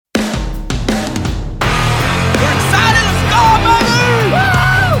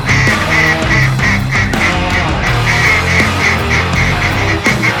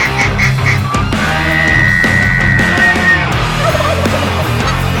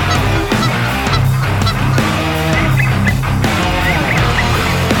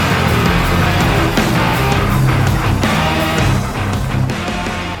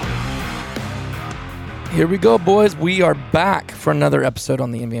Here we go, boys. We are back for another episode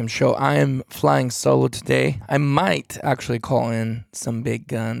on the MVM show. I am flying solo today. I might actually call in some big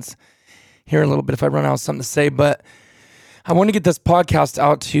guns here in a little bit if I run out of something to say, but I want to get this podcast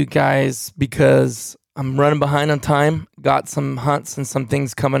out to you guys because I'm running behind on time. Got some hunts and some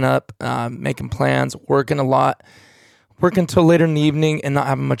things coming up, making plans, working a lot, working until later in the evening and not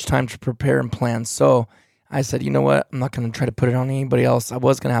having much time to prepare and plan. So I said, you know what? I'm not going to try to put it on anybody else. I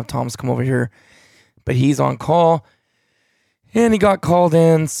was going to have Thomas come over here, but he's on call and he got called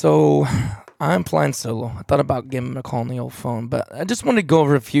in. So I'm flying solo. I thought about giving him a call on the old phone, but I just wanted to go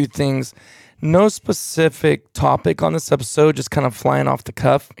over a few things. No specific topic on this episode, just kind of flying off the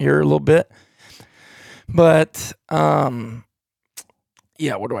cuff here a little bit. But, where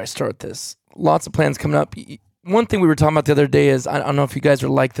do I start this? Lots of plans coming up. One thing we were talking about the other day is, I don't know if you guys are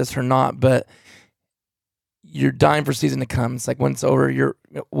like this or not, but you're dying for season to come. It's like when it's over, you're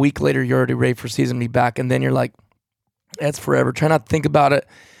a week later, you're already ready for season to be back. And then you're like, that's forever. Try not to think about it.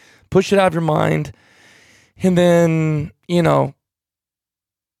 Push it out of your mind. And then, a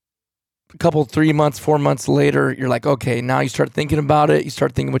couple, 3 months, 4 months later, you're like, okay, now you start thinking about it. You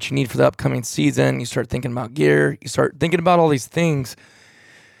start thinking what you need for the upcoming season. You start thinking about gear. You start thinking about all these things.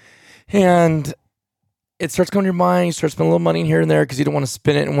 And it starts going to your mind. You start spending a little money here and there because you don't want to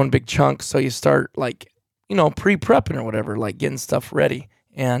spend it in one big chunk. So you start pre-prepping or whatever, like getting stuff ready.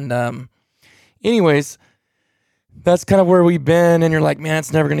 And anyways, that's kind of where we've been. And you're like, man,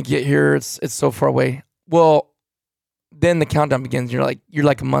 it's never going to get here. It's so far away. Well, then the countdown begins. You're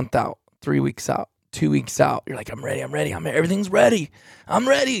like a month out, 3 weeks out, 2 weeks out. You're like, I'm ready. Everything's ready. I'm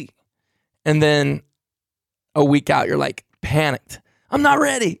ready. And then a week out, you're like panicked. I'm not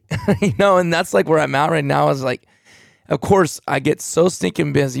ready. And that's like where I'm at right now is like, of course, I get so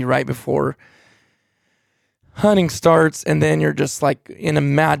stinking busy right before hunting starts. And then you're just like in a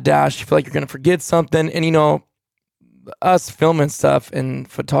mad dash. You feel like you're going to forget something. And, us filming stuff and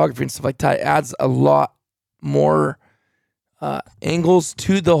photography and stuff like that adds a lot more angles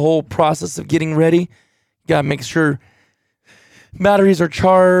to the whole process of getting ready. You gotta make sure batteries are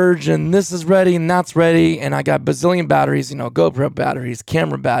charged and this is ready and that's ready. And I got bazillion batteries, GoPro batteries,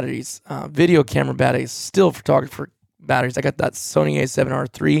 camera batteries, video camera batteries, still photographer batteries. I got that Sony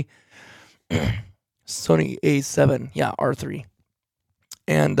A7R3, Sony A7, R3.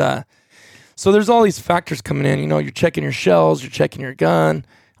 And so there's all these factors coming in. You're checking your shells, you're checking your gun.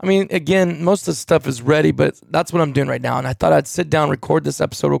 I mean, again, most of the stuff is ready, but that's what I'm doing right now. And I thought I'd sit down, record this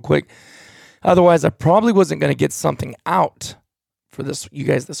episode real quick. Otherwise, I probably wasn't going to get something out for you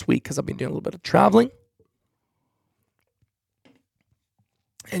guys this week because I've been doing a little bit of traveling.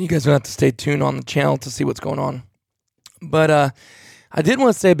 And you guys are going to have to stay tuned on the channel to see what's going on. But I did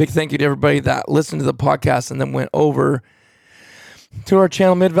want to say a big thank you to everybody that listened to the podcast and then went over to our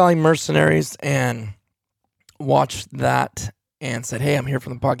channel, Mid-Valley Mercenaries, and watched that and said, hey, I'm here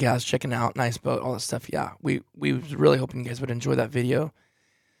from the podcast, checking out, nice boat, all that stuff. Yeah, we was really hoping you guys would enjoy that video.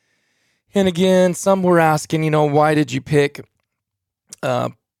 And again, some were asking, why did you pick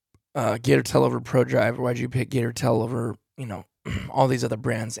Gator Tail over Pro Drive? Or why did you pick Gator Tail over, all these other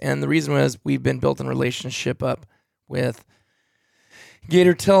brands? And the reason was we've been building a relationship up with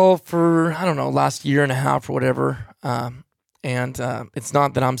Gator Tail for, last year and a half or whatever. And it's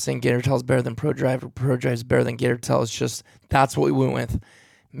not that I'm saying Gator Tail is better than Pro Drive or Pro Drive is better than Gator Tail. It's just that's what we went with.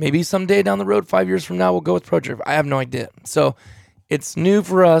 Maybe someday down the road, 5 years from now, we'll go with Pro Drive. I have no idea. So it's new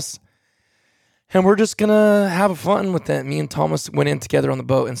for us. And we're just going to have fun with it. Me and Thomas went in together on the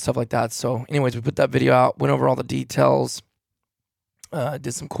boat and stuff like that. So anyways, we put that video out, went over all the details,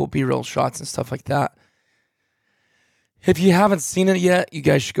 did some cool B-roll shots and stuff like that. If you haven't seen it yet, you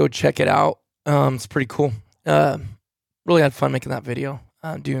guys should go check it out. It's pretty cool. Really had fun making that video,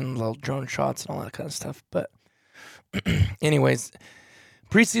 doing little drone shots and all that kind of stuff. But anyways,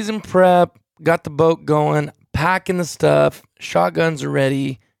 preseason prep, got the boat going, packing the stuff, shotguns are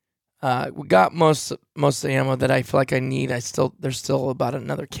ready. We got most of the ammo that I feel like I need. There's still about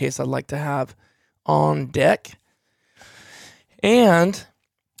another case I'd like to have on deck. And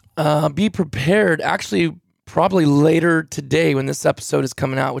be prepared, actually probably later today when this episode is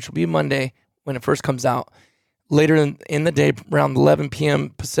coming out, which will be Monday when it first comes out. Later in the day, around 11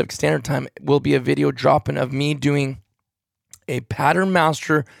 p.m. Pacific Standard Time, will be a video dropping of me doing a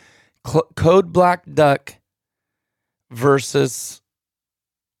Patternmaster Code Black Duck versus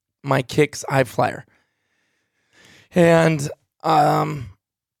my Kicks High Flyer. And I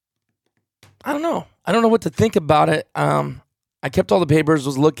don't know. I don't know what to think about it. I kept all the papers,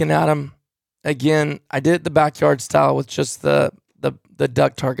 was looking at them. Again, I did it the backyard style with just the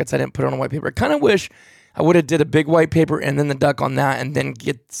duck targets. I didn't put it on a white paper. I kind of wish I would have did a big white paper and then the duck on that and then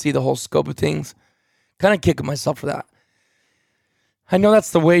see the whole scope of things. Kind of kicking myself for that. I know that's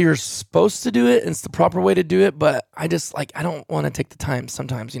the way you're supposed to do it, and it's the proper way to do it, but I just, like, I don't want to take the time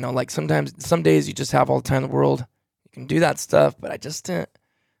sometimes, like sometimes, some days you just have all the time in the world. You can do that stuff, but I just didn't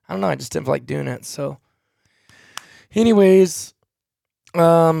feel like doing it. So anyways,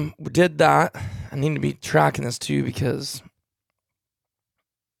 we did that. I need to be tracking this too because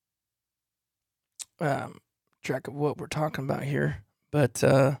track of what we're talking about here. But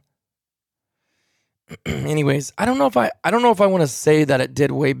anyways, I don't know if I want to say that it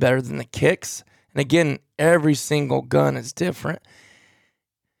did way better than the kicks. And again, every single gun is different.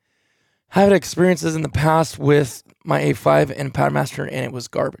 I had experiences in the past with my A5 and Patternmaster, and it was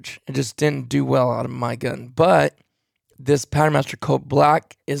garbage. It just didn't do well out of my gun. But this Patternmaster Coat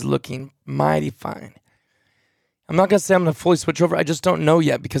Black is looking mighty fine. I'm not going to say I'm going to fully switch over. I just don't know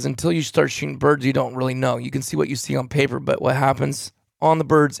yet, because until you start shooting birds, you don't really know. You can see what you see on paper, but what happens on the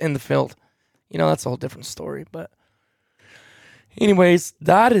birds in the field, that's a whole different story. But anyways,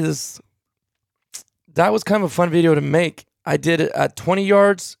 that was kind of a fun video to make. I did it at 20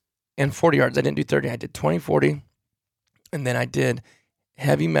 yards and 40 yards. I didn't do 30. I did 20, 40. And then I did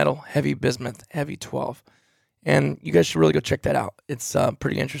heavy metal, heavy bismuth, heavy 12. And you guys should really go check that out. It's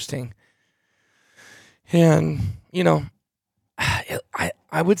pretty interesting. And,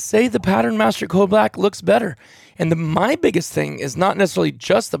 I would say the Patternmaster Coat Black looks better. And my biggest thing is not necessarily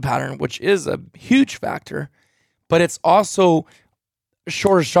just the pattern, which is a huge factor, but it's also a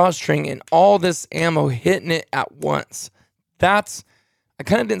shorter shot string and all this ammo hitting it at once. I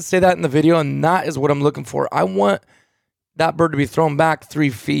kind of didn't say that in the video, and that is what I'm looking for. I want that bird to be thrown back 3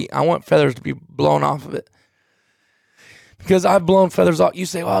 feet. I want feathers to be blown off of it. Because I've blown feathers off. You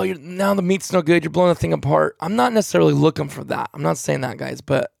say, well, now the meat's no good. You're blowing the thing apart. I'm not necessarily looking for that. I'm not saying that, guys.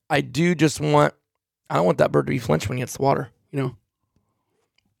 But I do just I don't want that bird to be flinch when he hits the water, I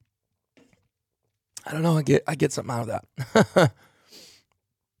don't know. I get something out of that.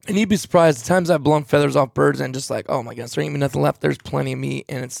 And you'd be surprised the times I've blown feathers off birds and just like, oh my goodness, there ain't even nothing left. There's plenty of meat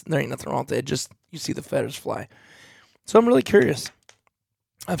and there ain't nothing wrong with it. Just, you see the feathers fly. So I'm really curious.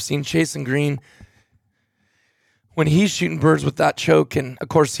 I've seen Chasen Green when he's shooting birds with that choke, and of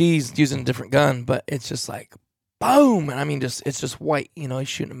course he's using a different gun, but it's just like boom, and I mean it's just white, he's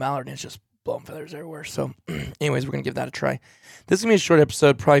shooting a mallard and it's just blowing feathers everywhere. So anyways, we're gonna give that a try. This is gonna be a short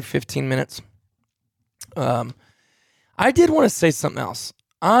episode, probably 15 minutes. I did want to say something else.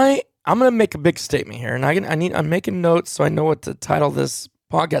 I'm gonna make a big statement here, and I'm making notes so I know what to title this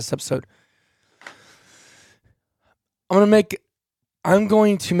podcast episode. I'm going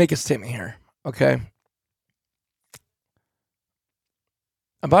to make a statement here, okay?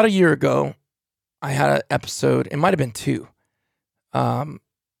 About a year ago, I had an episode, it might have been 2, and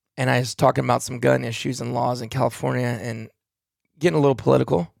I was talking about some gun issues and laws in California and getting a little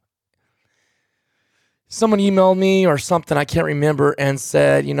political. Someone emailed me or something, I can't remember, and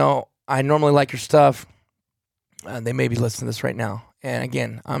said, I normally like your stuff. They may be listening to this right now. And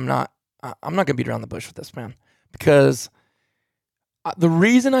again, I'm not going to beat around the bush with this, man, because the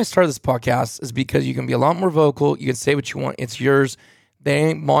reason I started this podcast is because you can be a lot more vocal. You can say what you want. It's yours. They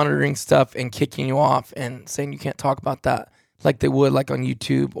ain't monitoring stuff and kicking you off and saying you can't talk about that like they would like on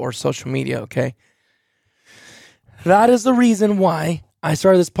YouTube or social media, okay? That is the reason why I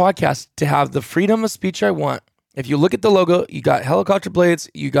started this podcast, to have the freedom of speech I want. If you look at the logo, you got helicopter blades,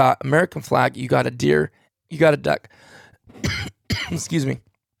 you got American flag, you got a deer, you got a duck. Excuse me.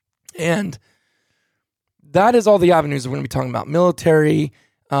 And that is all the avenues we're going to be talking about. Military,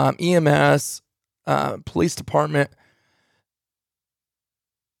 EMS, police department,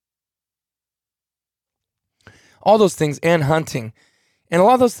 all those things, and hunting. And a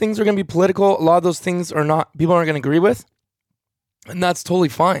lot of those things are going to be political. A lot of those things are not, people aren't going to agree with. And that's totally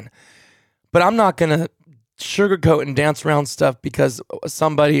fine. But I'm not going to sugarcoat and dance around stuff because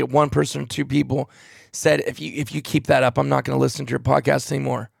somebody, one person, 2 people said, if you keep that up, I'm not going to listen to your podcast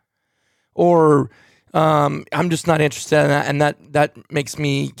anymore. Or I'm just not interested in that. And that makes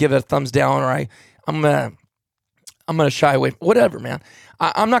me give it a thumbs down, or I'm going to shy away. Whatever, man.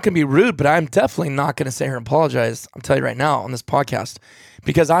 I'm not going to be rude, but I'm definitely not going to sit here and apologize. I'll tell you right now on this podcast,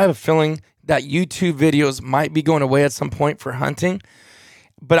 because I have a feeling that YouTube videos might be going away at some point for hunting,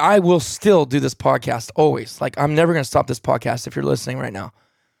 but I will still do this podcast always. Like, I'm never going to stop this podcast. If you're listening right now,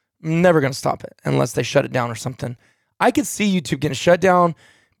 I'm never going to stop it unless they shut it down or something. I could see YouTube getting shut down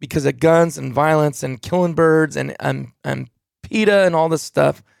because of guns and violence and killing birds and PETA and all this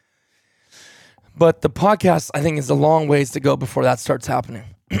stuff. But the podcast, I think, is a long ways to go before that starts happening.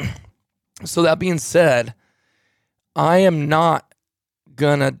 So that being said, I am not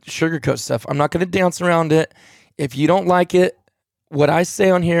going to sugarcoat stuff. I'm not going to dance around it. If you don't like it, what I say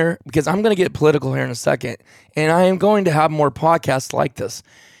on here, because I'm going to get political here in a second, and I am going to have more podcasts like this,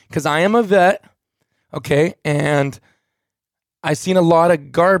 because I am a vet, okay, and I've seen a lot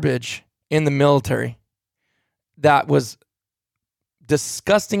of garbage in the military that was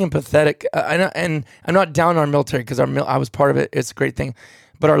disgusting and pathetic. And I'm not down on our military, because I was part of it. It's a great thing,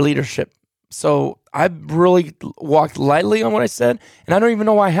 but our leadership. So I've really walked lightly on what I said, and I don't even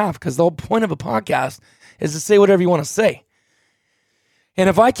know why I have, because the whole point of a podcast is to say whatever you want to say. And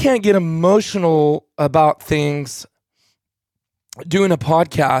if I can't get emotional about things doing a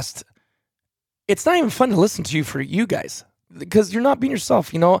podcast, it's not even fun to listen to for you guys, because you're not being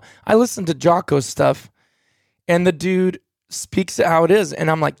yourself. I listen to Jocko's stuff, and the dude speaks it how it is.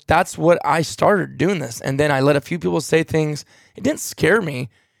 And I'm like, that's what I started doing this. And then I let a few people say things. It didn't scare me.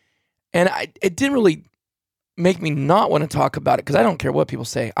 And it didn't really make me not want to talk about it, because I don't care what people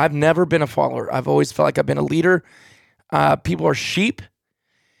say. I've never been a follower. I've always felt like I've been a leader. People are sheep.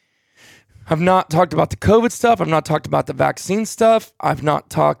 I've not talked about the COVID stuff. I've not talked about the vaccine stuff. I've not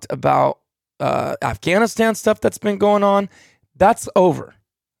talked about Afghanistan stuff that's been going on. That's over.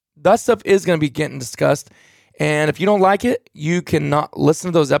 That stuff is going to be getting discussed. And if you don't like it, you cannot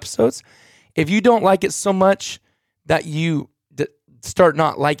listen to those episodes. If you don't like it so much that you start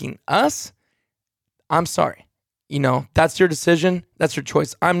not liking us, I'm sorry. That's your decision. That's your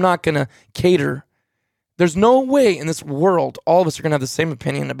choice. I'm not going to cater. There's no way in this world all of us are going to have the same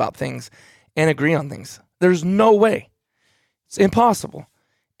opinion about things and agree on things. There's no way. It's impossible.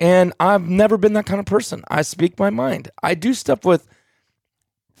 And I've never been that kind of person. I speak my mind. I do stuff with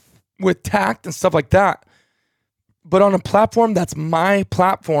tact and stuff like that. But on a platform that's my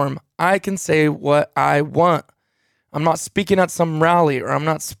platform, I can say what I want. I'm not speaking at some rally, or I'm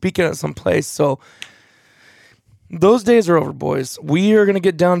not speaking at some place. So those days are over, boys. We are going to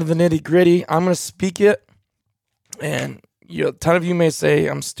get down to the nitty gritty. I'm going to speak it. And a ton of you may say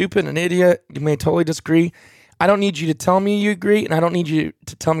I'm stupid, an idiot. You may totally disagree. I don't need you to tell me you agree, and I don't need you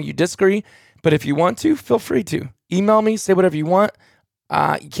to tell me you disagree. But if you want to, feel free to. Email me, say whatever you want.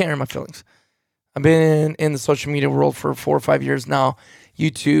 You can't hurt my feelings. I've been in the social media world for 4 or 5 years now.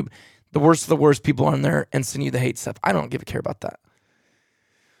 YouTube, the worst of the worst people on there and send you the hate stuff. I don't give a care about that.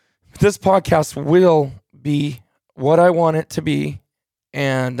 This podcast will be what I want it to be.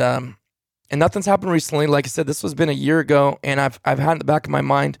 And nothing's happened recently. Like I said, this was been a year ago, and I've had in the back of my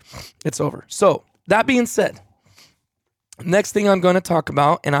mind, it's over. So that being said, next thing I'm going to talk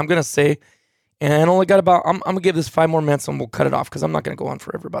about, and I'm going to say, and I only got about, I'm going to give this 5 more minutes and we'll cut it off, because I'm not going to go on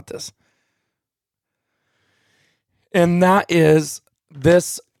forever about this. And that is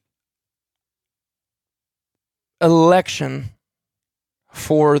this election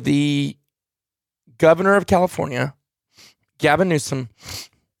for the governor of California, Gavin Newsom,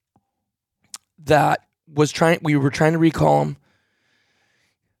 that we were trying to recall him.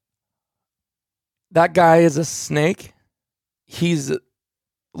 That guy is a snake. He's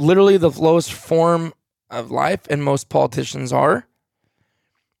literally the lowest form of life, and most politicians are.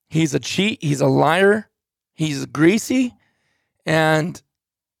 He's a cheat. He's a liar. He's greasy, and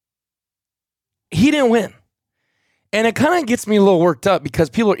he didn't win. And it kind of gets me a little worked up,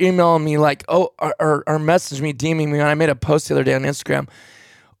 because people are emailing me like, or messaging me, DMing me. And I made a post the other day on Instagram.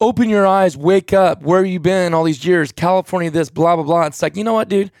 Open your eyes, wake up. Where have you been all these years? California this, blah, blah, blah. It's like, you know what,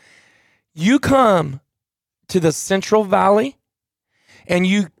 dude? You come to the Central Valley and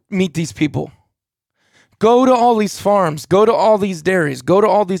you meet these people. Go to all these farms, go to all these dairies, go to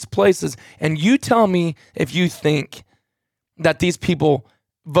all these places, and you tell me if you think that these people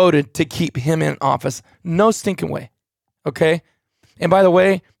voted to keep him in office. No stinking way, okay? And by the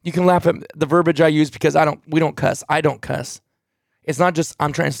way, you can laugh at the verbiage I use, because we don't cuss. I don't cuss. It's not just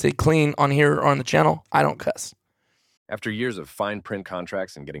I'm trying to stay clean on here or on the channel. I don't cuss. After years of fine print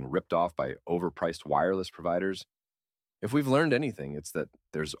contracts and getting ripped off by overpriced wireless providers, if we've learned anything, it's that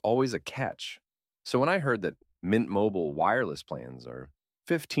there's always a catch. So when I heard that Mint Mobile wireless plans are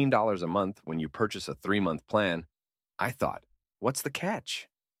 $15 a month when you purchase a 3-month plan, I thought, what's the catch?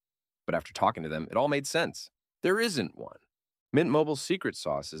 But after talking to them, it all made sense. There isn't one. Mint Mobile's secret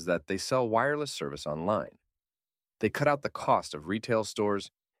sauce is that they sell wireless service online. They cut out the cost of retail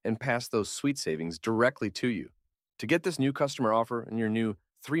stores and pass those sweet savings directly to you. To get this new customer offer and your new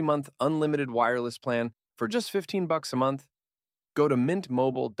 3-month unlimited wireless plan for just $15 a month, go to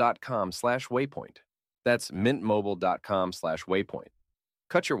mintmobile.com/waypoint. That's mintmobile.com/waypoint.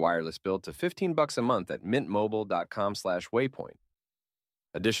 Cut your wireless bill to $15 a month at mintmobile.com/waypoint.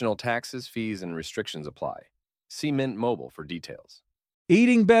 Additional taxes, fees, and restrictions apply. See Mint Mobile for details.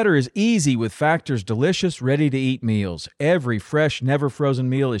 Eating better is easy with Factor's delicious, ready-to-eat meals. Every fresh, never-frozen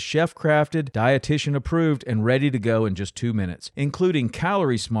meal is chef-crafted, dietitian-approved, and ready to go in just 2 minutes, including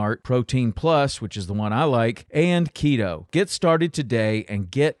Calorie Smart, Protein Plus, which is the one I like, and Keto. Get started today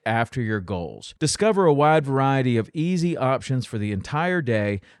and get after your goals. Discover a wide variety of easy options for the entire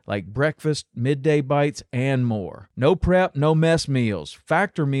day, like breakfast, midday bites, and more. No prep, no mess meals.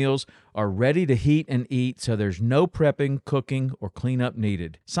 Factor meals are ready to heat and eat, so there's no prepping, cooking, or cleanup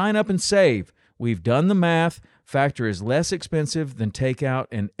needed. Sign up and save. We've done the math. Factor is less expensive than takeout,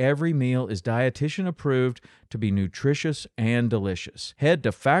 and every meal is dietitian approved to be nutritious and delicious. Head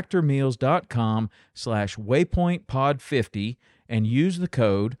to factormeals.com/waypointpod50 and use the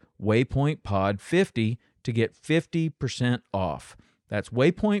code waypointpod50 to get 50% off. That's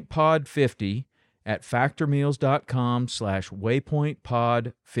waypointpod50 at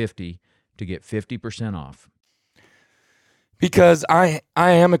factormeals.com/waypointpod50 to get 50% off. Because I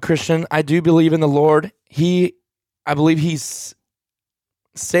am a Christian. I do believe in the Lord. I believe He's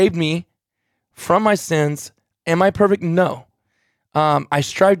saved me from my sins. Am I perfect? No. I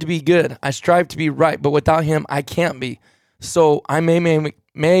strive to be good. I strive to be right. But without Him, I can't be. So I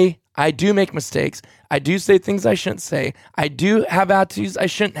I do make mistakes. I do say things I shouldn't say. I do have attitudes I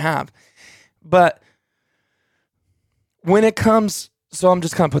shouldn't have. But when it comes, so I'm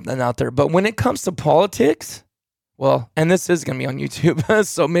just kind of putting that out there. But when it comes to politics, well, and this is going to be on YouTube,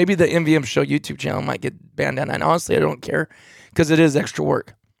 so maybe the MVM Show YouTube channel might get banned down. And honestly, I don't care because it is extra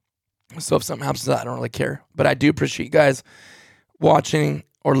work. So if something happens to that, I don't really care. But I do appreciate you guys watching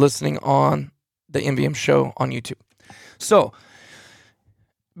or listening on the MVM Show on YouTube. So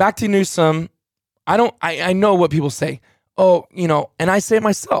back to Newsom. I know what people say. Oh, and I say it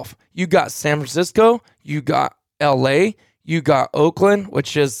myself. You got San Francisco, you got LA, you got Oakland,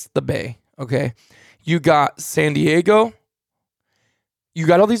 which is the Bay, okay? You got San Diego. You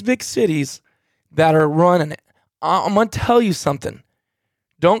got all these big cities that are running it. I'm going to tell you something.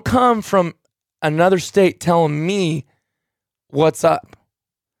 Don't come from another state telling me what's up.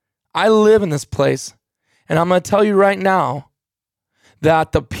 I live in this place, and I'm going to tell you right now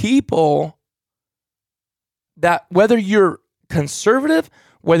that the people that, whether you're conservative,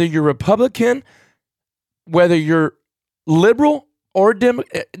 whether you're Republican, whether you're liberal or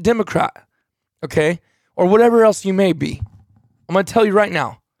Democrat, okay, or whatever else you may be, I'm going to tell you right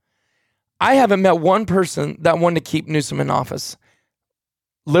now, I haven't met one person that wanted to keep Newsom in office,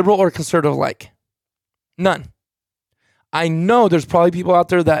 liberal or conservative alike. None. I know there's probably people out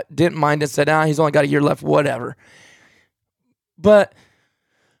there that didn't mind and said, he's only got a year left, whatever. But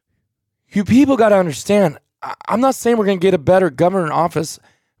you people got to understand, I'm not saying we're going to get a better governor in office,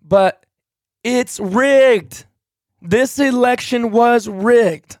 but it's rigged. This election was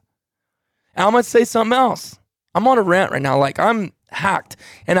rigged. And I'm going to say something else. I'm on a rant right now. Like, I'm hacked.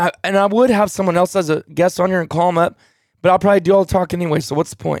 And I would have someone else as a guest on here and call him up, but I'll probably do all the talk anyway, so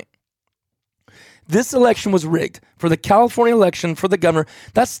what's the point? This election was rigged. For the California election, for the governor,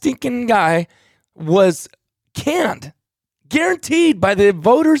 that stinking guy was canned. Guaranteed by the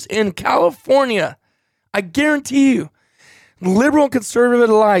voters in California. I guarantee you. Liberal and conservative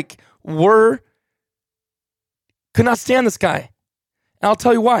alike could not stand this guy. And I'll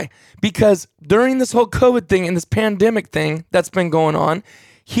tell you why. Because during this whole COVID thing and this pandemic thing that's been going on,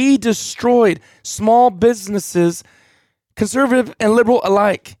 he destroyed small businesses, conservative and liberal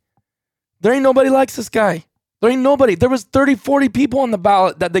alike. There ain't nobody likes this guy. There ain't nobody. There was 30, 40 people on the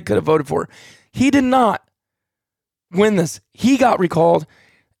ballot that they could have voted for. He did not win this. He got recalled.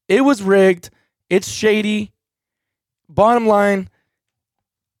 It was rigged. It's shady. Bottom line,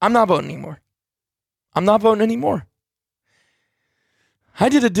 I'm not voting anymore. I'm not voting anymore. I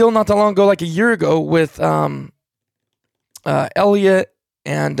did a deal not that long ago, like a year ago, with Elliot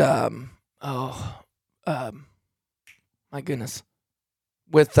and my goodness,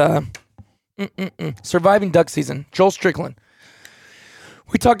 with Surviving Duck Season, Joel Strickland.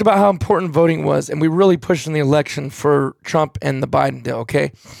 We talked about how important voting was, and we really pushed in the election for Trump and the Biden deal.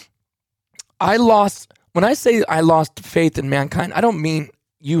 Okay, when I say I lost faith in mankind, I don't mean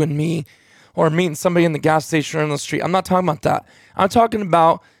you and me, or meeting somebody in the gas station or on the street. I'm not talking about that. I'm talking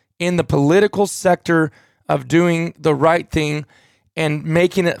about in the political sector of doing the right thing and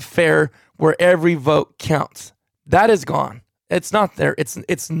making it fair where every vote counts. That is gone. It's not there.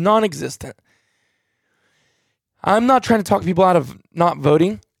 It's non-existent. I'm not trying to talk people out of not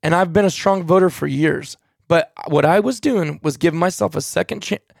voting, and I've been a strong voter for years. But what I was doing was giving myself a second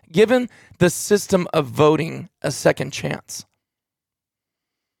chance, giving the system of voting a second chance.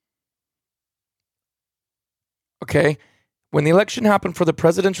 Okay, when the election happened for the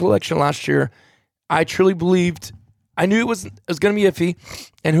presidential election last year, I truly believed I knew it was going to be iffy,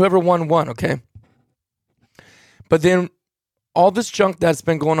 and whoever won, okay? But then all this junk that's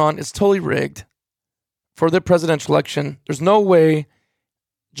been going on is totally rigged for the presidential election. There's no way.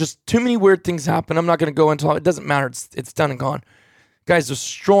 Just too many weird things happen. I'm not going to go into all. It doesn't matter. It's done and gone. Guys,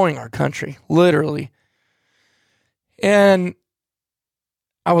 destroying our country, literally. And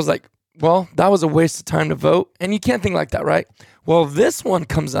I was like, well, that was a waste of time to vote. And you can't think like that, right? Well, this one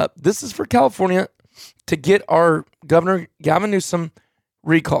comes up. This is for California to get our governor, Gavin Newsom,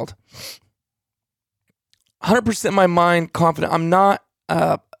 recalled. 100% in my mind, confident. I'm not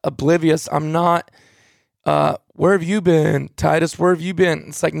oblivious. I'm not, where have you been, Titus? Where have you been?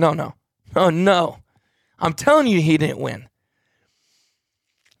 It's like, no. I'm telling you, he didn't win.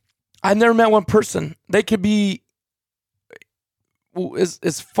 I've never met one person. They could be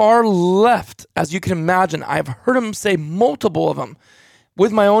as far left as you can imagine. I've heard him say multiple of them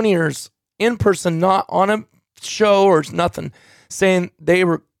with my own ears, in person, not on a show or nothing, saying they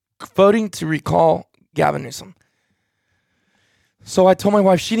were voting to recall Gavin Newsom. So I told my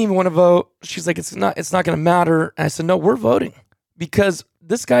wife she didn't even want to vote. She's like, it's not going to matter. And I said, no, we're voting because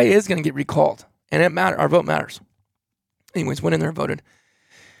this guy is going to get recalled, and it matters. Our vote matters. Anyways, went in there and voted.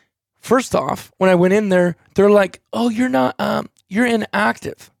 First off, when I went in there, they're like, oh, you're not, you're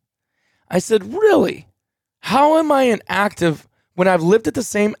inactive. I said, really? How am I inactive when I've lived at the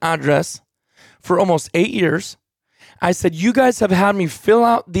same address for almost 8 years? I said, you guys have had me fill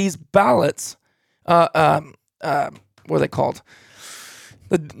out these ballots. What are they called?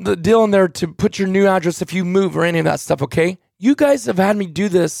 The deal in there to put your new address if you move or any of that stuff, okay? You guys have had me do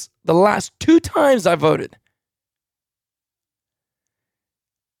this the last 2 times I voted.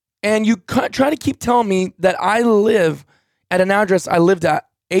 And you try to keep telling me that I live at an address I lived at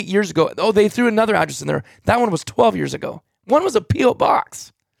 8 years ago. Oh, they threw another address in there. That one was 12 years ago. One was a P.O.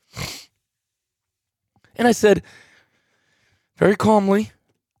 box. And I said, very calmly,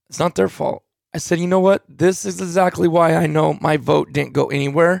 it's not their fault. I said, you know what? This is exactly why I know my vote didn't go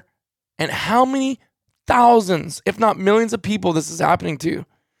anywhere. And how many thousands, if not millions of people this is happening to,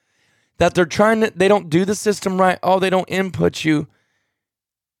 that they don't do the system right. Oh, they don't input you.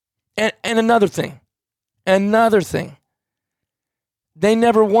 And another thing, they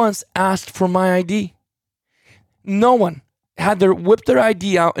never once asked for my ID. No one had to whip their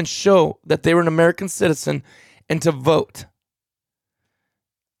ID out and show that they were an American citizen and to vote.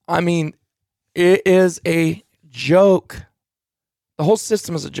 I mean, it is a joke. The whole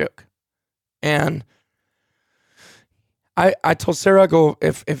system is a joke. And I told Sarah, I go,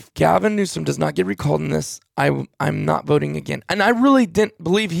 if Gavin Newsom does not get recalled in this, I'm not voting again. And I really didn't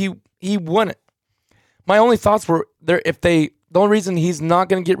believe he won it. My only thoughts were the only reason he's not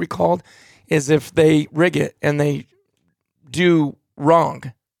going to get recalled is if they rig it and they do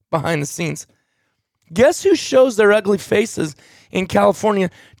wrong behind the scenes. Guess who shows their ugly faces in California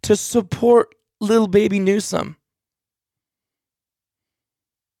to support little baby Newsom?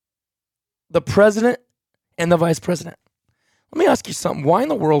 The president and the vice president. Let me ask you something. Why in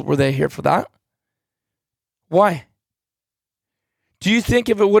the world were they here for that? Why? Do you think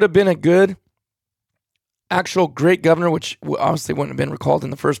if it would have been a good, actual great governor, which obviously wouldn't have been recalled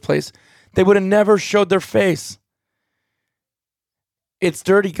in the first place, they would have never showed their face? It's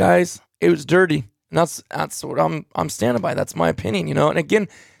dirty, guys. It was dirty. And that's what I'm standing by. That's my opinion, you know. And again,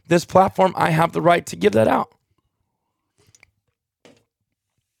 this platform, I have the right to give that out.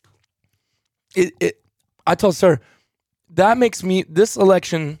 I told Sarah, that makes me, this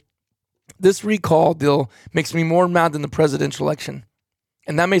election, this recall deal makes me more mad than the presidential election.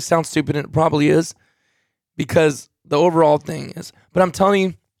 And that may sound stupid, and it probably is, because the overall thing is. But I'm telling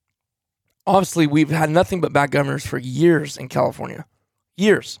you, obviously, we've had nothing but bad governors for years in California.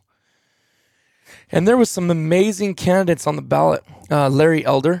 Years. And there was some amazing candidates on the ballot. Larry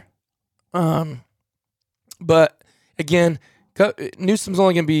Elder. But again, Newsom's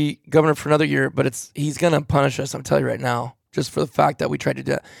only going to be governor for another year, but he's going to punish us, I'm telling you right now, just for the fact that we tried to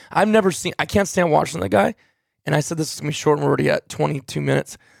do that. I can't stand watching that guy. And I said this is going to be short, and we're already at 22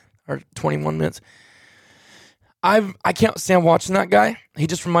 minutes or 21 minutes. I can't stand watching that guy. He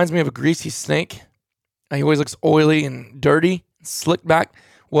just reminds me of a greasy snake. He always looks oily and dirty, slicked back.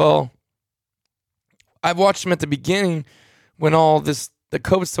 Well, I've watched him at the beginning when all the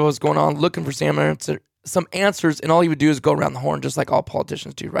COVID stuff was going on, looking for some answers, and all he would do is go around the horn, just like all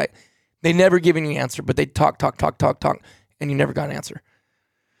politicians do, right? They never give any answer, but they talk, and you never got an answer.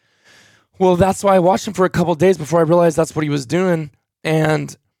 Well, that's why I watched him for a couple of days before I realized that's what he was doing,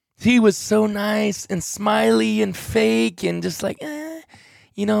 and he was so nice and smiley and fake and just like,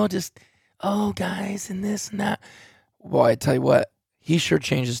 just, oh, guys, and this and that. Boy, I tell you what, he sure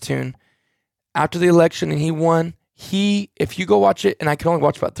changed his tune. After the election and he won, If you go watch it, and I could only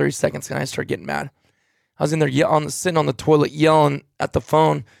watch about 30 seconds, and I started getting mad. I was in there sitting on the toilet yelling at the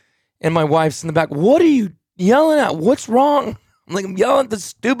phone, and my wife's in the back. What are you yelling at? What's wrong? I'm like, I'm yelling at the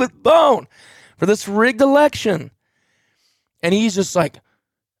stupid phone for this rigged election. And he's just like,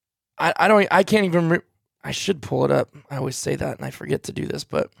 I can't even, I should pull it up. I always say that and I forget to do this,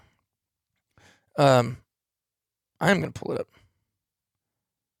 but I am going to pull it up.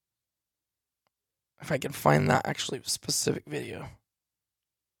 If I can find that actually specific video.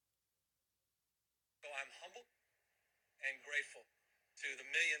 So I'm humbled and grateful to the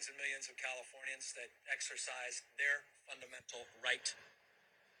millions and millions of Californians that exercise their fundamental right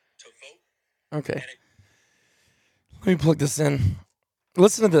to vote. Okay. Let me plug this in.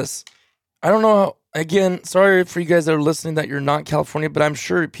 Listen to this. I don't know how, again, sorry for you guys that are listening that you're not California, but I'm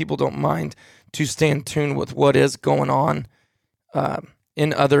sure people don't mind to stay in tune with what is going on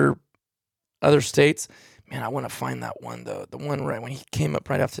in other states. Man, I want to find that one, though. The one right when he came up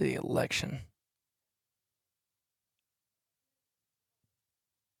right after the election.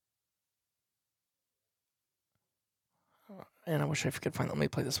 And I wish I could find that. Let me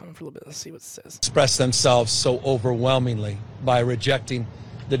play this one for a little bit. Let's see what it says. Express themselves so overwhelmingly by rejecting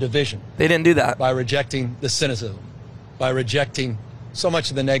the division. They didn't do that. By rejecting the cynicism. By rejecting so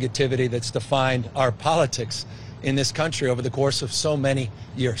much of the negativity that's defined our politics in this country over the course of so many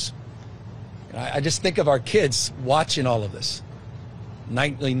years. I just think of our kids watching all of this.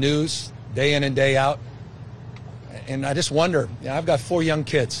 Nightly news, day in and day out. And I just wonder, I've got 4 young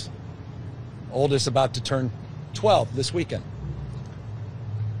kids. Oldest about to turn 12 this weekend.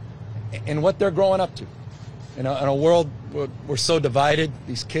 And what they're growing up to. In a world where we're so divided,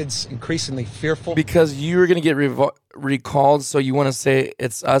 these kids increasingly fearful. Because you're going to get recalled, so you want to say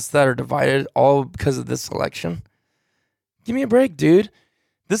it's us that are divided all because of this election? Give me a break, dude.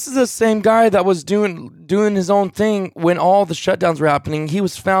 This is the same guy that was doing his own thing when all the shutdowns were happening. He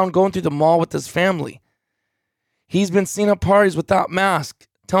was found going through the mall with his family. He's been seen at parties without masks,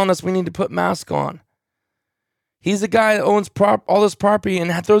 telling us we need to put masks on. He's the guy that owns all this property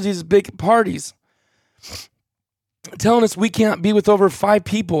and throws these big parties, telling us we can't be with over 5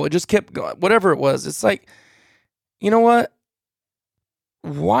 people. It just kept going, whatever it was. It's like, you know what?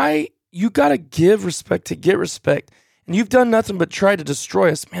 Why? You got to give respect to get respect. And you've done nothing but try to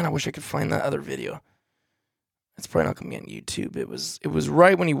destroy us. Man, I wish I could find that other video. It's probably not going to be on YouTube. It was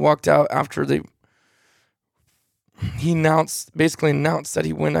right when he walked out after he basically announced that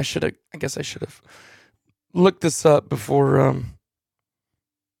he won. I guess I should have looked this up before.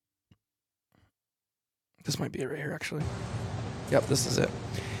 This might be it right here, actually. Yep, this is it.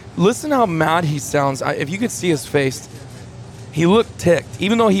 Listen how mad he sounds. If you could see his face, he looked ticked,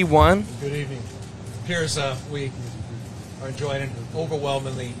 even though he won. Good evening. Appears we are enjoying an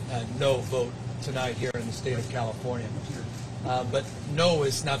overwhelmingly no vote tonight here in the state of California. But no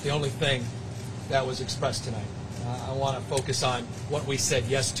is not the only thing that was expressed tonight. I want to focus on what we said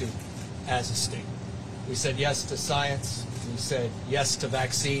yes to as a state. We said yes to science. We said yes to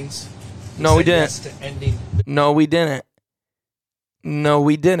vaccines. No, we didn't. Yes to ending. No, we didn't. No,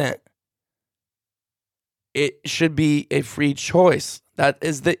 we didn't. It should be a free choice. That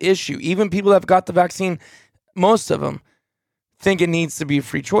is the issue. Even people that have got the vaccine, most of them think it needs to be a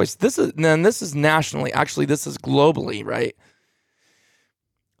free choice. This is nationally. Actually, this is globally, right?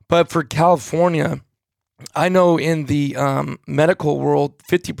 But for California, I know in the medical world,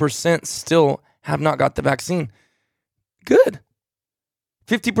 50% still have not got the vaccine. Good.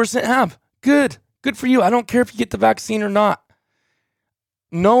 50% have. Good. Good for you. I don't care if you get the vaccine or not.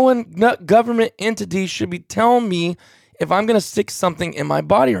 No government entity should be telling me if I'm going to stick something in my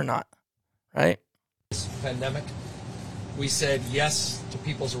body or not. Right? This pandemic, we said yes to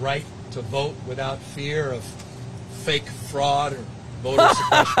people's right to vote without fear of fake fraud or voter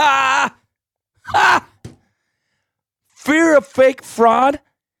suppression. Fear of fake fraud?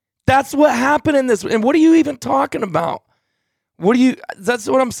 That's what happened in this. And what are you even talking about? That's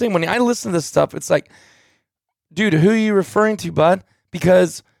what I'm saying. When I listen to this stuff, it's like, dude, who are you referring to, bud?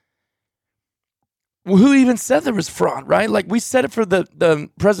 Because who even said there was fraud, right? Like, we said it for the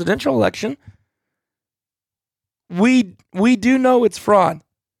presidential election. We do know it's fraud.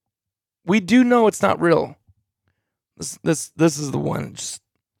 We do know it's not real. This is the one.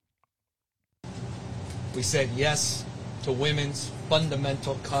 We said yes to women's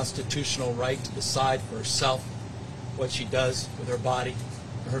fundamental constitutional right to decide for herself what she does with her body,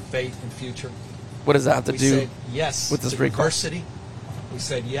 her fate and future. What does that have to We do said yes with this to recall? diversity. We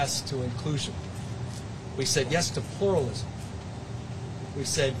said yes to inclusion. We said yes to pluralism. We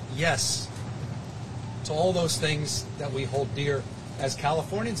said yes to all those things that we hold dear as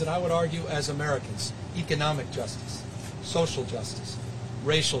Californians, and I would argue as Americans. economic justice, social justice,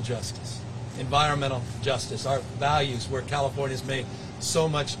 racial justice, environmental justice, our values where California's made so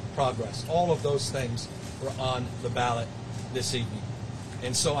much progress. All of those things were on the ballot this evening.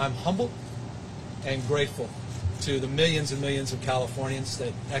 And so I'm humbled and grateful to the millions and millions of Californians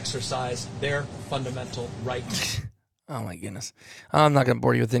that exercise their fundamental right. Oh my goodness. I'm not going to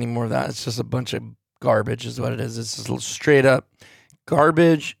bore you with any more of that. It's just a bunch of garbage is what it is. It's just straight up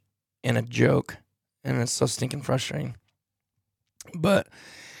garbage and a joke. And it's so stinking frustrating. But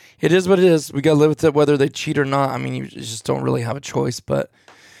it is what it is. We got to live with it whether they cheat or not. I mean, you just don't really have a choice. But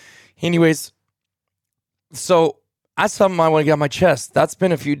anyways, so that's something I want to get on my chest. That's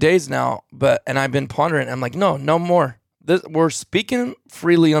been a few days now, and I've been pondering. I'm like, no more. We're speaking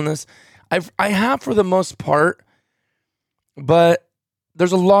freely on this. I have for the most part, but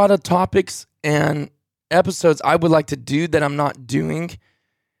there's a lot of topics and episodes I would like to do that I'm not doing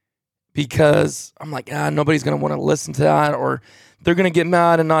because I'm like, nobody's going to want to listen to that, or they're going to get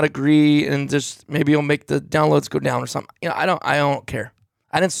mad and not agree, and just maybe it'll make the downloads go down or something. I don't care.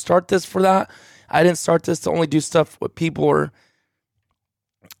 I didn't start this for that. I didn't start this to only do stuff with people are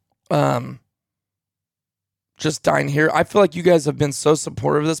just dying here. I feel like you guys have been so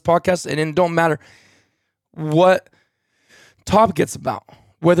supportive of this podcast, and it don't matter what topic it's about,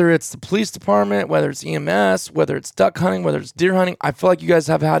 whether it's the police department, whether it's EMS, whether it's duck hunting, whether it's deer hunting. I feel like you guys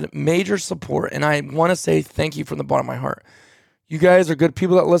have had major support, and I want to say thank you from the bottom of my heart. You guys are good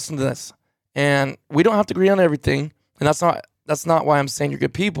people that listen to this, and we don't have to agree on everything, and that's not why I'm saying you're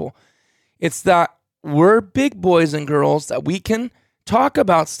good people. It's that we're big boys and girls that we can talk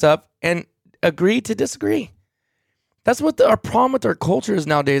about stuff and agree to disagree. That's what our problem with our culture is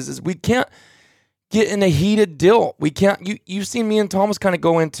nowadays, is we can't get in a heated deal. We can't, you've seen me and Thomas kind of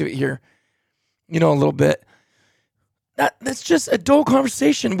go into it here, a little bit. That's just a dull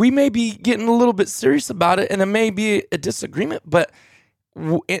conversation. We may be getting a little bit serious about it, and it may be a disagreement, but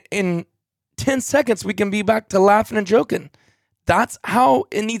in 10 seconds, we can be back to laughing and joking. That's how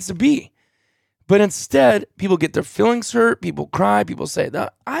it needs to be. But instead, people get their feelings hurt, people cry, people say,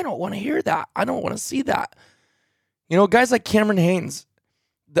 that I don't want to hear that. I don't want to see that. Guys like Cameron Haynes,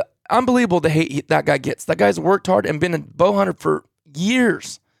 unbelievable the hate that guy gets. That guy's worked hard and been a bow hunter for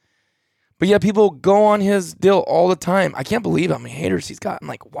years. But yeah, people go on his deal all the time. I can't believe how many haters he's got. I'm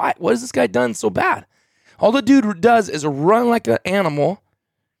like, why? What has this guy done so bad? All the dude does is run like an animal,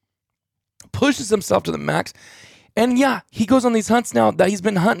 pushes himself to the max. And yeah, he goes on these hunts now that he's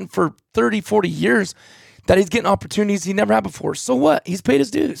been hunting for 30, 40 years, that he's getting opportunities he never had before. So what? He's paid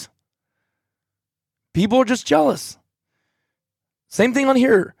his dues. People are just jealous. Same thing on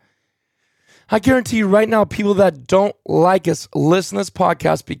here. I guarantee you right now, people that don't like us listen to this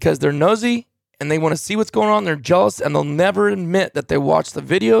podcast because they're nosy and they want to see what's going on. They're jealous, and they'll never admit that they watch the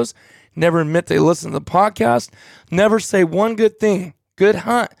videos, never admit they listen to the podcast, never say one good thing. Good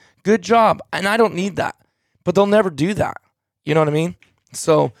hunt, good job. And I don't need that. But they'll never do that. You know what I mean?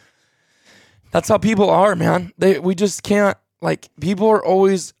 So that's how people are, man. We just can't, people are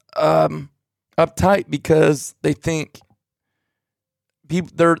always uptight because they think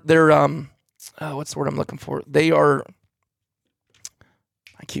they're what's the word I'm looking for? They are,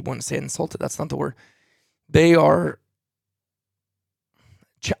 I keep wanting to say insulted. That's not the word. They are,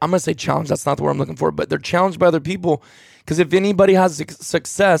 I'm going to say challenged. That's not the word I'm looking for, but they're challenged by other people, because if anybody has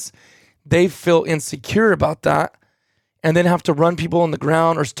success, they feel insecure about that and then have to run people on the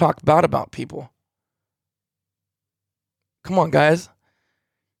ground or talk bad about people. Come on, guys.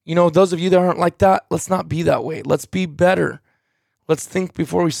 Those of you that aren't like that, let's not be that way. Let's be better. Let's think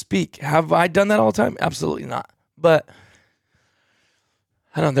before we speak. Have I done that all the time? Absolutely not. But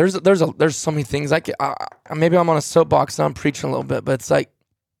I don't know. There's so many things maybe I'm on a soapbox and I'm preaching a little bit, but it's like,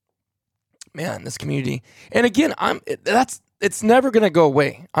 man, this community. And again, it's never going to go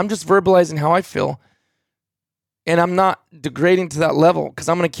away. I'm just verbalizing how I feel. And I'm not degrading to that level, because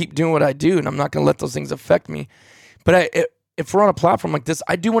I'm going to keep doing what I do, and I'm not going to let those things affect me. But if we're on a platform like this,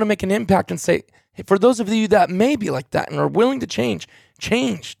 I do want to make an impact and say, hey, for those of you that may be like that and are willing to change.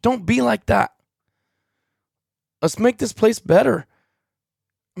 Don't be like that. Let's make this place better.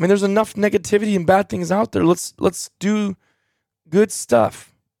 I mean, there's enough negativity and bad things out there. Let's do good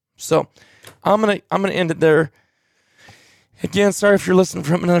stuff. So I'm gonna end it there. Again, sorry if you're listening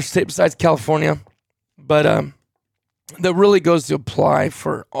from another state besides California, but that really goes to apply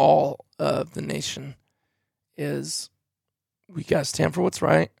for all of the nation. Is we gotta stand for what's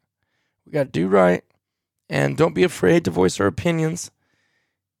right. We gotta do right, and don't be afraid to voice our opinions.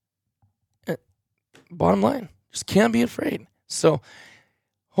 Bottom line, just can't be afraid. So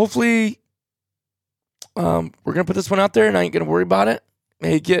hopefully, we're gonna put this one out there, and I ain't gonna worry about it.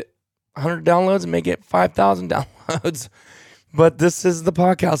 May get 100 downloads, it may get 5,000 downloads. But this is the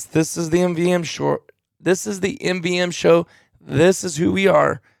podcast. This is the MVM show. This is the MVM show. This is who we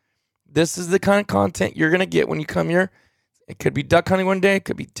are. This is the kind of content you're going to get when you come here. It could be duck hunting one day. It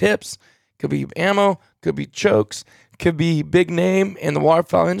could be tips. It could be ammo. It could be chokes. It could be big name in the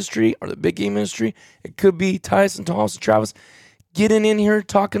waterfowl industry or the big game industry. It could be Tyson, Thomas, and Travis getting in here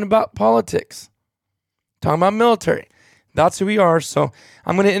talking about politics, talking about military. That's who we are. So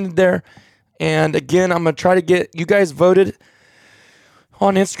I'm going to end it there. And again, I'm going to try to get you guys voted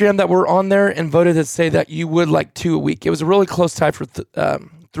on Instagram that were on there and voted to say that you would like 2 a week. It was a really close tie for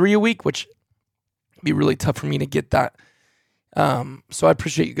 3 a week, which would be really tough for me to get that. So I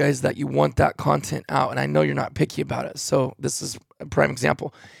appreciate you guys that you want that content out, and I know you're not picky about it. So this is a prime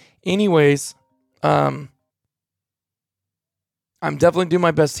example. Anyways, I'm definitely doing my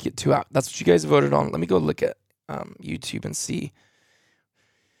best to get 2 out. That's what you guys voted on. Let me go look at YouTube and see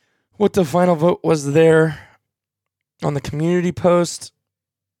what the final vote was there on the community post.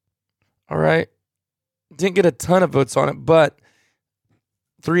 All right. Didn't get a ton of votes on it, but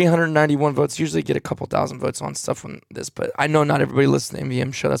 391 votes. Usually get a couple thousand votes on stuff on this, but I know not everybody listens to the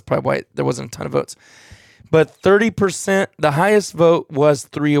MVM show. That's probably why there wasn't a ton of votes. But 30%, the highest vote was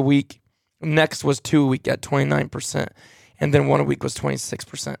 3 a week. Next was 2 a week at 29%. And then 1 a week was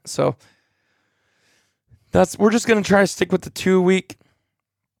 26%. So we're just going to try to stick with the 2 a week.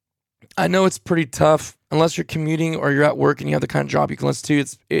 I know it's pretty tough unless you're commuting or you're at work and you have the kind of job you can listen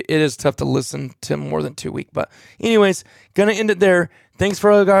to. It is tough to listen to more than 2 a week. But anyways, gonna end it there. Thanks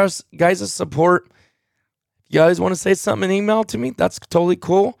for all guys' support. If you guys want to say something in email to me, that's totally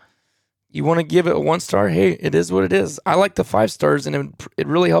cool. You want to give it a 1 star? Hey, it is what it is. I like the 5 stars, and it'd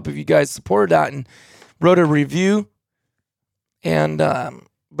really help if you guys supported that and wrote a review. And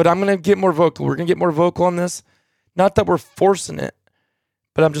but I'm gonna get more vocal. We're gonna get more vocal on this. Not that we're forcing it,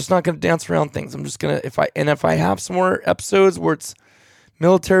 but I'm just not going to dance around things. I'm just going to, if I have some more episodes where it's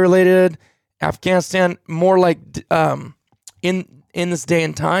military related, Afghanistan, more like in this day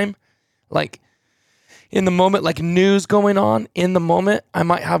and time, like in the moment, like news going on in the moment, I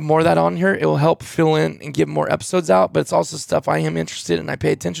might have more of that on here. It will help fill in and get more episodes out, but it's also stuff I am interested in and I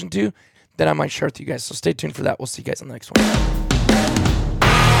pay attention to that I might share with you guys. So stay tuned for that. We'll see you guys on the next one.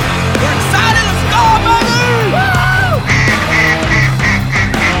 We're excited. Let's go, baby!